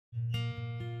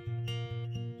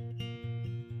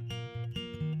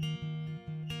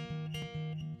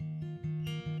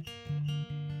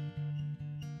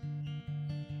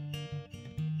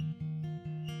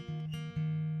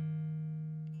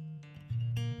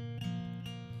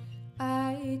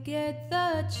you get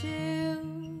the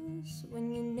chills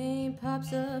when your name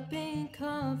pops up in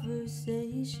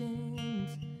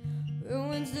conversations,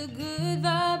 ruins the good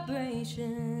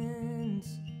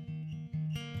vibrations.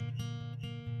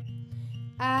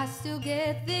 I still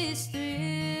get this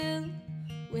thrill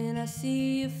when I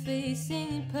see your face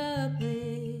in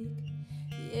public.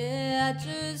 Yeah, I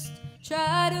just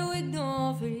try to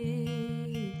ignore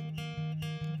it.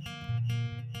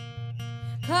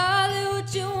 Call it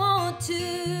what you want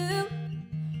to,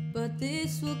 but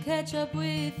this will catch up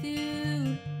with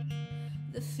you.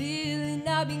 The feeling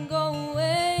I've been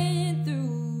going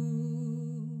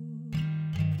through.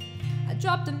 I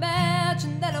dropped a match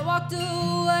and then I walked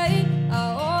away.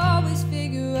 I always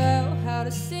figure out how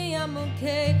to say I'm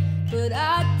okay, but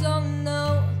I don't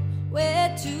know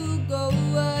where to go.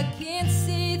 I can't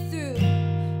see through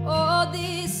all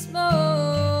this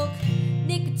smoke.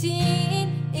 Nicotine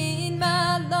in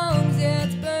my lungs, yeah,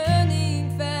 it's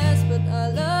burning fast, but I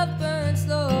love burn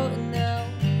slow. And now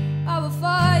our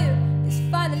fire is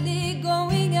finally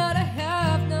going out. I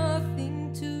have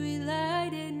nothing to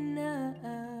relight it now.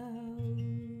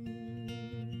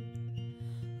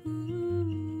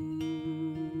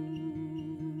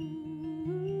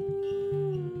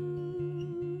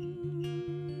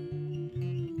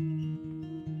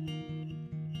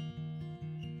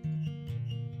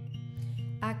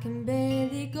 I can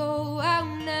barely go out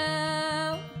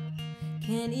now,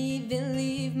 can't even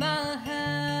leave my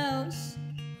house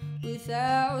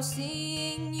without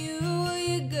seeing you,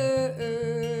 your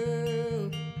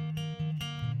girl.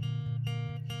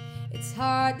 It's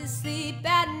hard to sleep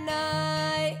at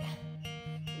night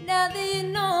now that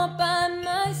you're not by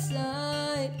my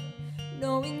side,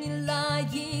 knowing you're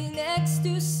lying next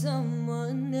to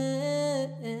someone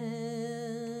else.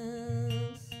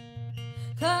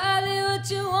 Call it what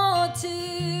you want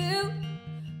to,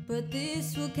 but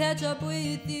this will catch up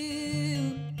with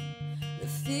you. The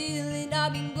feeling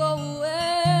I've been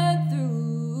going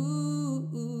through.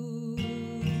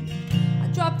 I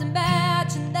dropped a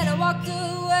match and then I walked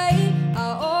away.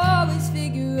 I always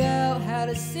figure out how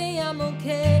to say I'm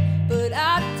okay, but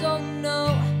I don't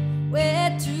know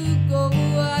where to go.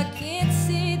 I can't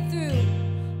see through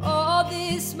all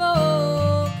this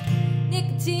smoke.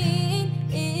 Nicotine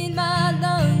in my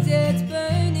lungs, yeah, it's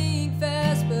burning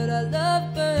fast, but I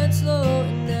love burn slow.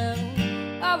 And now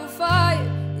our fire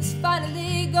is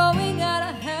finally going out.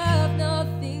 I have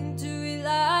nothing to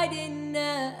relight it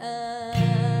now.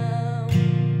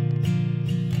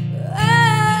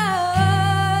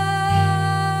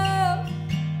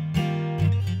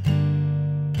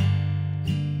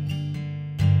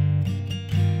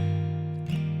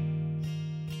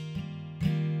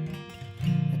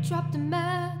 I dropped a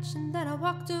match and then I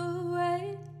walked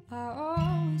away. I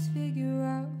always figure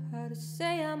out how to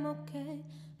say I'm okay,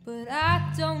 but I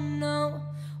don't know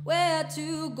where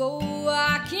to go.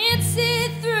 I can't see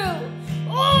through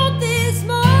all this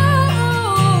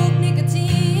smoke.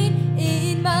 Nicotine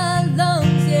in my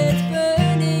lungs, yeah, it's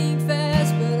burning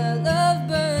fast, but I love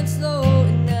burn slow.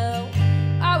 And now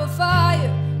our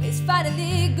fire is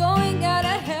finally going out.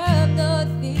 I have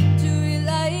nothing to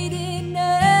relight it now.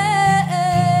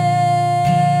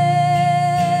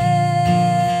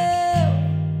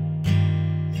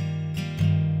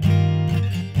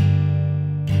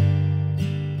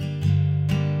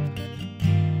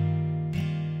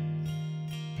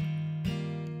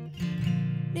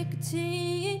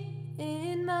 Nicotine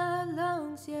in my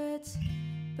lungs, yeah, it's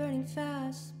burning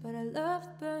fast, but I love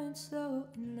burn slow.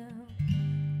 And now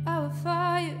our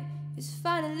fire is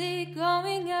finally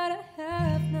going out. I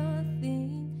have